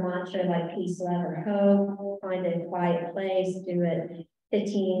choose a mantra like peace, love, or hope. Find a quiet place, do it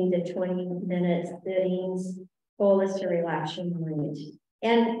 15 to 20 minutes sittings. Goal is to relax your mind.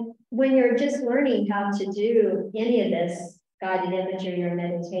 And when you're just learning how to do any of this guided imagery or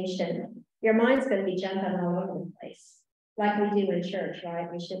meditation, your mind's going to be jumping all over the place. Like we do in church, right?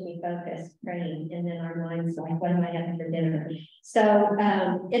 We should be focused, praying, and then our mind's like, what am I having for dinner? So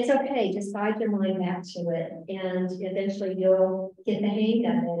it's okay, just guide your mind back to it, and eventually you'll get the hang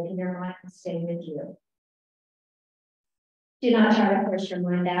of it, and your mind will stay with you. Do not try to push your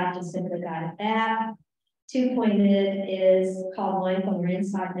mind out, just simply guide it back Two-pointed is called mindful or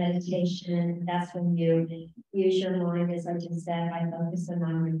insight meditation. That's when you use your mind, as I just said, by focusing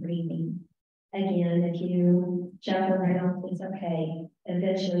on your breathing. Again, if you jump around, it's okay.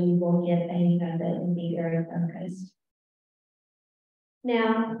 Eventually you will get the hang of it and be very focused.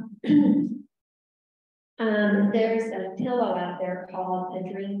 Now, there's a pillow out there called a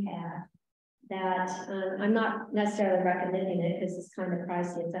dream pad that I'm not necessarily recommending it because it's kind of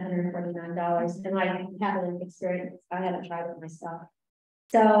pricey. It's $149, and I haven't experienced. I haven't tried it myself.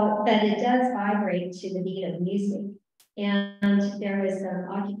 So, but it does vibrate to the beat of music. And there was some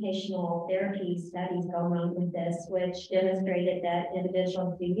occupational therapy studies going on with this, which demonstrated that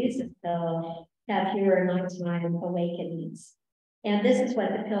individuals who use this pillow have fewer nighttime awakenings. And this is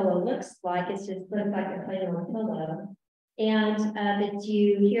what the pillow looks like. It just looks like a plain old pillow. And that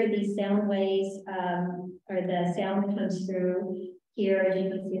you hear these sound waves, or the sound comes through here, as you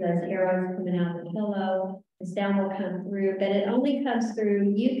can see those arrows coming out of the pillow. The sound will come through, but it only comes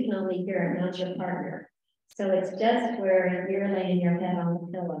through, you can only hear it, not your partner. So it's just where you're laying your head on the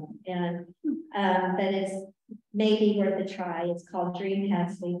pillow. And but it's maybe worth a try. It's called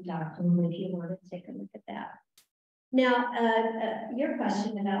dreampadsleep.com if you want to take a look at that. Now, your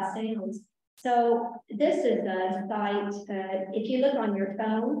question about sounds. So this is a site, if you look on your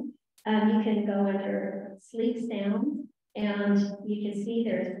phone, you can go under sleep sounds, and you can see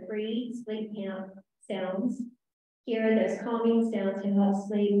there's free sleep sounds. Here, there's calming sounds to help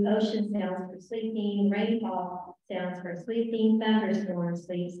sleep, ocean sounds for sleeping, rainfall sounds for sleeping, thunderstorm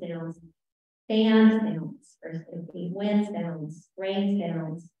sleep sounds, fan sounds for sleeping, wind sounds, rain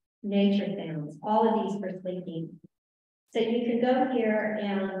sounds, nature sounds, all of these for sleeping. So you can go here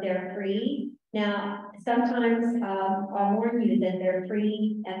and they're free. Now, sometimes I'll warn you that they're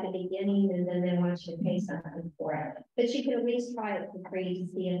free at the beginning and then they want you to pay something for it. But you can at least try it for free to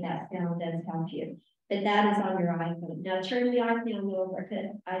see if that sound does help you. But that is on your iPhone. Now turn the iPhone over,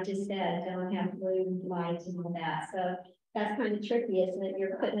 because I just said don't have blue lights and all that. So that's kind of tricky, isn't it?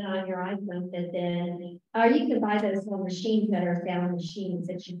 You're putting it on your iPhone, but then, or you can buy those little machines that are sound machines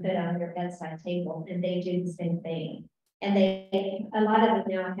that you put on your bedside table, and they do the same thing. And a lot of them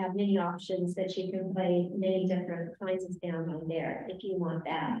now have many options that you can play many different kinds of sound on there if you want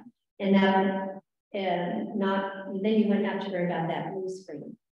that. And then you wouldn't have to worry about that blue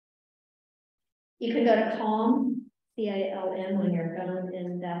screen. You can go to Calm, C-A-L-M on your phone,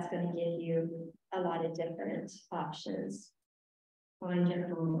 and that's going to give you a lot of different options. Find your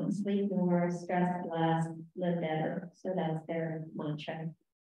home, sleep more, stress less, live better. So that's their mantra.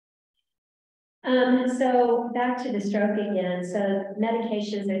 So back to the stroke again. So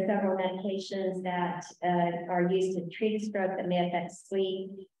medications, there are several medications that are used to treat a stroke that may affect sleep,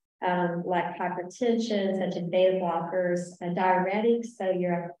 like hypertension, such as beta blockers, diuretics. So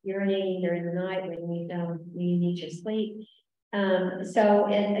you're urinating during the night when you need your sleep. And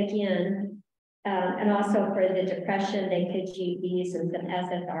also for the depression, they could be using some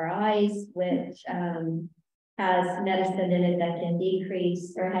SSRIs, which has medicine in it that can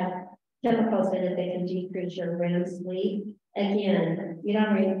decrease or have chemicals in it that can decrease your REM sleep. Again, you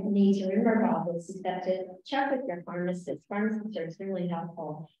don't really need to remember all this except to check with your pharmacist. Pharmacists are extremely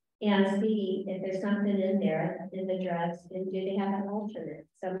helpful, and see if there's something in there in the drugs, and do they have an alternate?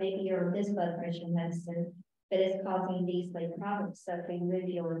 So maybe you're on this blood pressure medicine, but it's causing these sleep problems. So if we move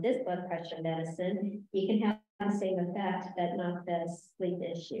you on this blood pressure medicine, you can have the same effect, but not the sleep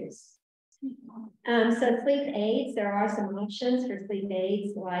issues. So sleep aids, there are some options for sleep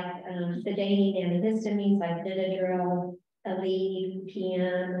aids like sedating antihistamines like Benadryl, Aleve,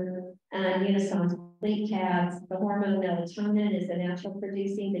 PM, Unison sleep tabs. The hormone melatonin is a natural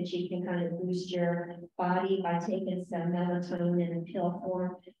producing that you can kind of boost your body by taking some melatonin in pill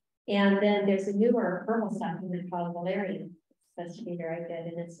form. And then there's a newer herbal supplement called valerian. It's supposed to be very good,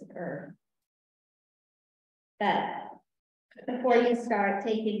 and it's an herb. But before you start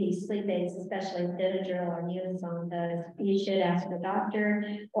taking these sleep aids, especially Benadryl or Unison, you should ask the doctor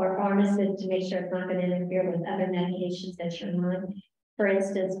or pharmacist to make sure it's not going to interfere with other medications that you're on. For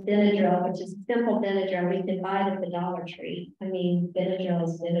instance, Benadryl, which is simple Benadryl, we can buy it at the Dollar Tree. I mean, Benadryl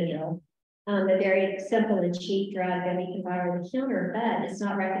is Benadryl. A very simple and cheap drug that we can buy over the counter, but it's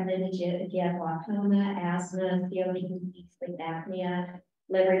not recommended if you have glaucoma, asthma, COPD, sleep apnea,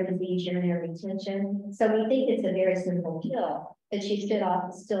 liver disease, urinary retention. So we think it's a very simple pill, but you should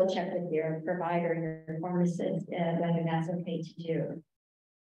also still check with your provider, your pharmacist, whether that's okay to do.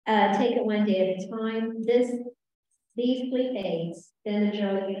 Take it one day at a time. These sleep aids,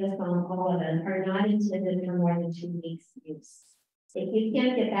 Benadryl, Unison, all of them, are not intended for more than 2 weeks use. If you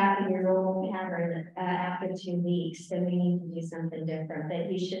can't get back in your normal pattern after 2 weeks, then we need to do something different. But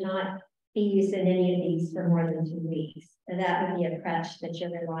you should not be using any of these for more than 2 weeks. And that would be a crutch that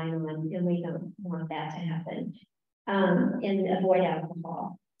you're relying on, and we don't want that to happen. And avoid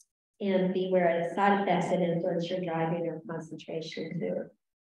alcohol. And beware of side effects that influence your driving or concentration too.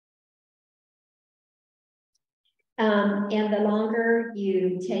 And the longer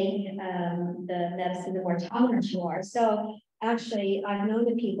you take the medicine, the more tolerant you are. So actually, I've known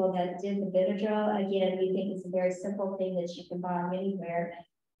the people that did the Benadryl. Again, we think it's a very simple thing that you can buy anywhere,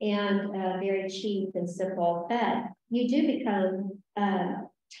 and very cheap and simple, but you do become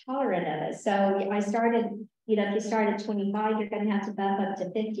tolerant of it. So I started, you know, if you start at 25, you're going to have to bump up to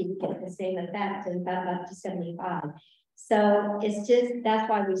 50 to get the same effect, and bump up to 75. So it's just, that's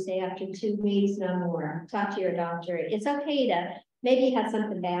why we say after 2 weeks, no more. Talk to your doctor. It's okay to maybe have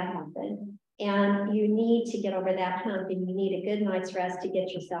something bad happen, and you need to get over that hump, and you need a good night's rest to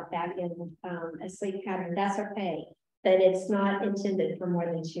get yourself back in a sleep pattern. That's okay, but it's not intended for more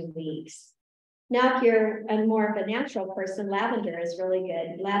than 2 weeks. Now, if you're more of a natural person, lavender is really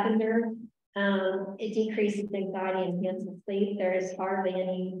good. Lavender, it decreases anxiety and enhances sleep. There's hardly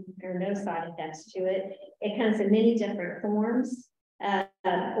any or no side effects to it. It comes in many different forms,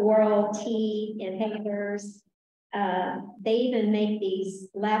 oral, tea, inhalers. They even make these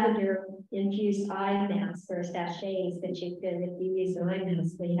lavender infused eye masks or sachets that you can, if you use an eye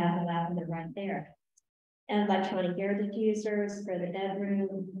mask, we have the lavender right there. And electronic air diffusers for the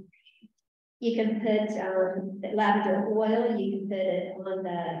bedroom. You can put lavender oil, you can put it on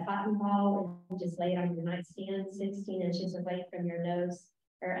the cotton ball and just lay it on your nightstand 16 inches away from your nose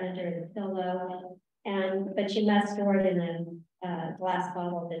or under the pillow. But you must store it in a glass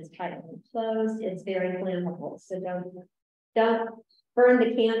bottle that's tightly closed. It's very flammable, so don't burn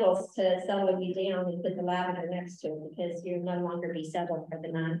the candles to settle you down and put the lavender next to it, because you'll no longer be settled for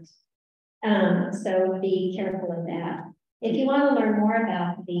the night. So be careful of that. If you want to learn more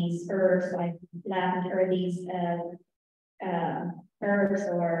about these herbs like lavender, or these herbs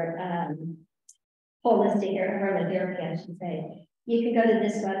or holistic aromatherapy, I should say, you can go to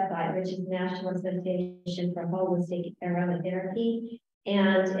this website, which is National Association for Holistic Aromatherapy,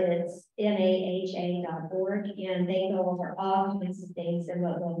 and it's NAHA.org, and they go over all kinds of things and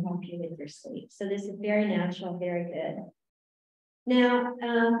what will help you with your sleep. So this is very natural, very good. Now,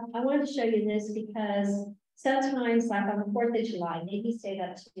 I wanted to show you this because sometimes, like on the 4th of July, maybe you stayed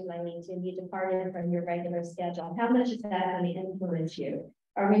up too late and you departed from your regular schedule. How much is that going to influence you?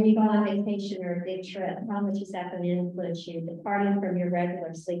 Or when you go on vacation or a big trip, how much is that going to influence you, departing from your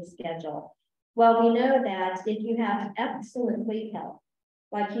regular sleep schedule? Well, we know that if you have excellent sleep health,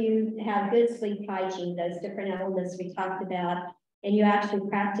 like you have good sleep hygiene, those different elements we talked about, and you actually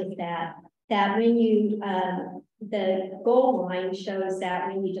practice that when you, the goal line shows that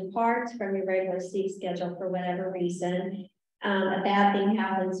when you depart from your regular sleep schedule for whatever reason, a bad thing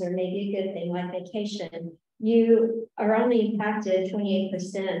happens or maybe a good thing like vacation, you are only impacted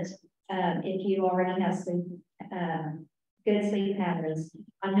 28% if you already have sleep, good sleep patterns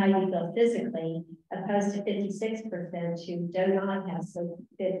on how you feel physically, opposed to 56% who do not have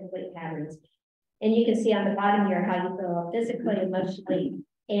good sleep patterns. And you can see on the bottom here how you feel physically, emotionally,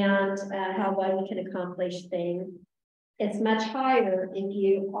 and how well you can accomplish things. It's much higher if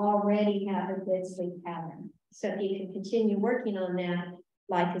you already have a good sleep pattern. So if you can continue working on that,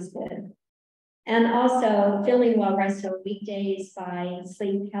 life is good. And also feeling well rested on weekdays by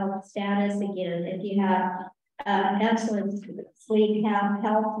sleep health status. Again, if you have excellent sleep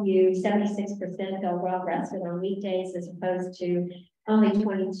health, you 76% feel well rested on weekdays, as opposed to only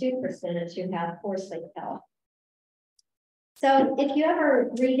 22% who have poor sleep health. So if you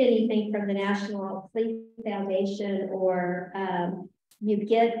ever read anything from the National Sleep Foundation, or you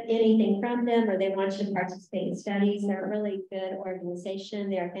get anything from them, or they want you to participate in studies, they're a really good organization.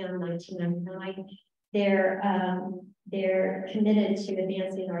 They're founded in 1999. They're committed to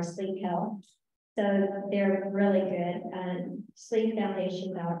advancing our sleep health. So they're really good.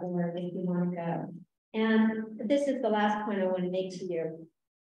 Sleepfoundation.org if you want to go. And this is the last point I want to make to you.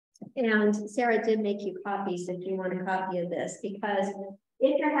 And Sarah did make you copies if you want a copy of this, because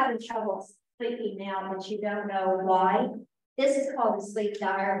if you're having trouble sleeping now but you don't know why, this is called a sleep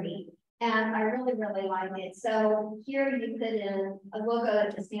diary. And I really, really like it. So here you put in, we'll go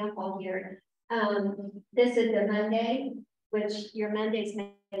to the sample here. This is the Monday, which your Mondays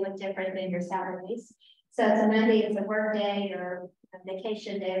may look different than your Saturdays. So it's a Monday, it's a work day or a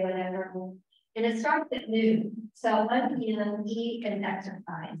vacation day, whatever. And it starts at noon. So 1 p.m. eat and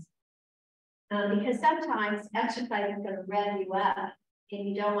exercise. Because sometimes exercise is going to rev you up and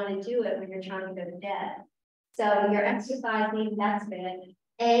you don't want to do it when you're trying to go to bed. So you're exercising, that's good.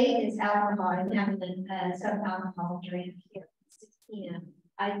 A is alcohol. I'm having some alcohol drink here at 6 p.m.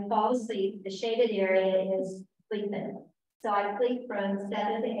 I fall asleep, the shaded area is sleeping. So I sleep from 7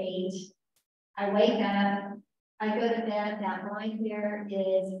 to 8. I wake up, I go to bed, that line here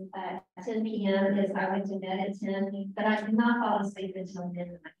is 10 p.m. as I went to bed at 10, but I did not fall asleep until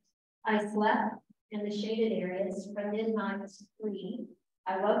midnight. I slept in the shaded areas from midnight to 3.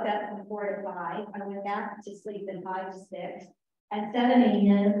 I woke up from 4 to 5. I went back to sleep at 5 to 6. At 7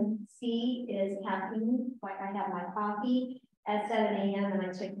 a.m., C is caffeine, like I have my coffee at 7 a.m. and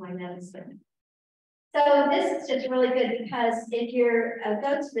I took my medicine. So this is just really good because if you're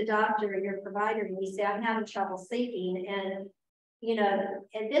go to the doctor or your provider and you say, I'm having trouble sleeping, and you know,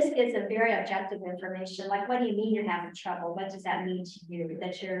 and this gives them very objective information. Like, what do you mean you're having trouble? What does that mean to you?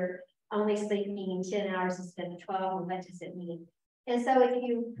 That you're only sleeping 10 hours instead of 12, what does it mean? And so if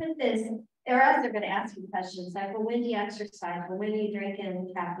you put this, or else they're going to ask you questions like, well, when do you exercise? Well, when are you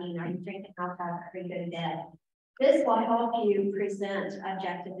drinking caffeine? Are you drinking alcohol before you go to bed? This will help you present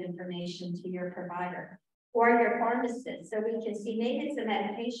objective information to your provider or your pharmacist. So we can see maybe it's the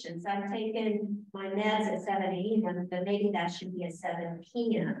medications. I'm taking my meds at 7 a.m., but maybe that should be at 7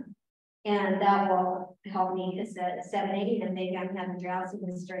 p.m. And that will help me because at 7 a.m., maybe I'm having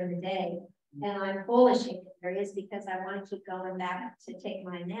drowsiness during the day. And I'm full of shaded areas because I want to keep going back to take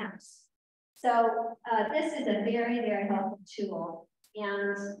my naps. So this is a very, very helpful tool.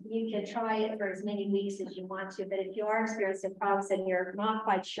 And you can try it for as many weeks as you want to, but if you are experiencing problems and you're not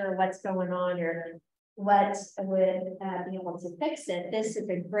quite sure what's going on or what would be able to fix it, this is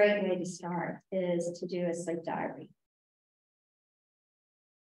a great way to start, is to do a sleep diary.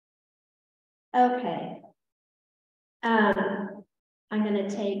 Okay. I'm going to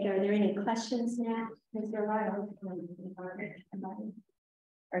take, are there any questions now? Is there right on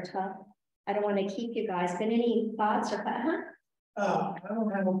or 12? I don't want to keep you guys, but any thoughts or I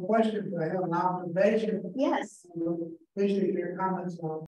don't have a question, but I have an observation. Yes. Appreciate your comments on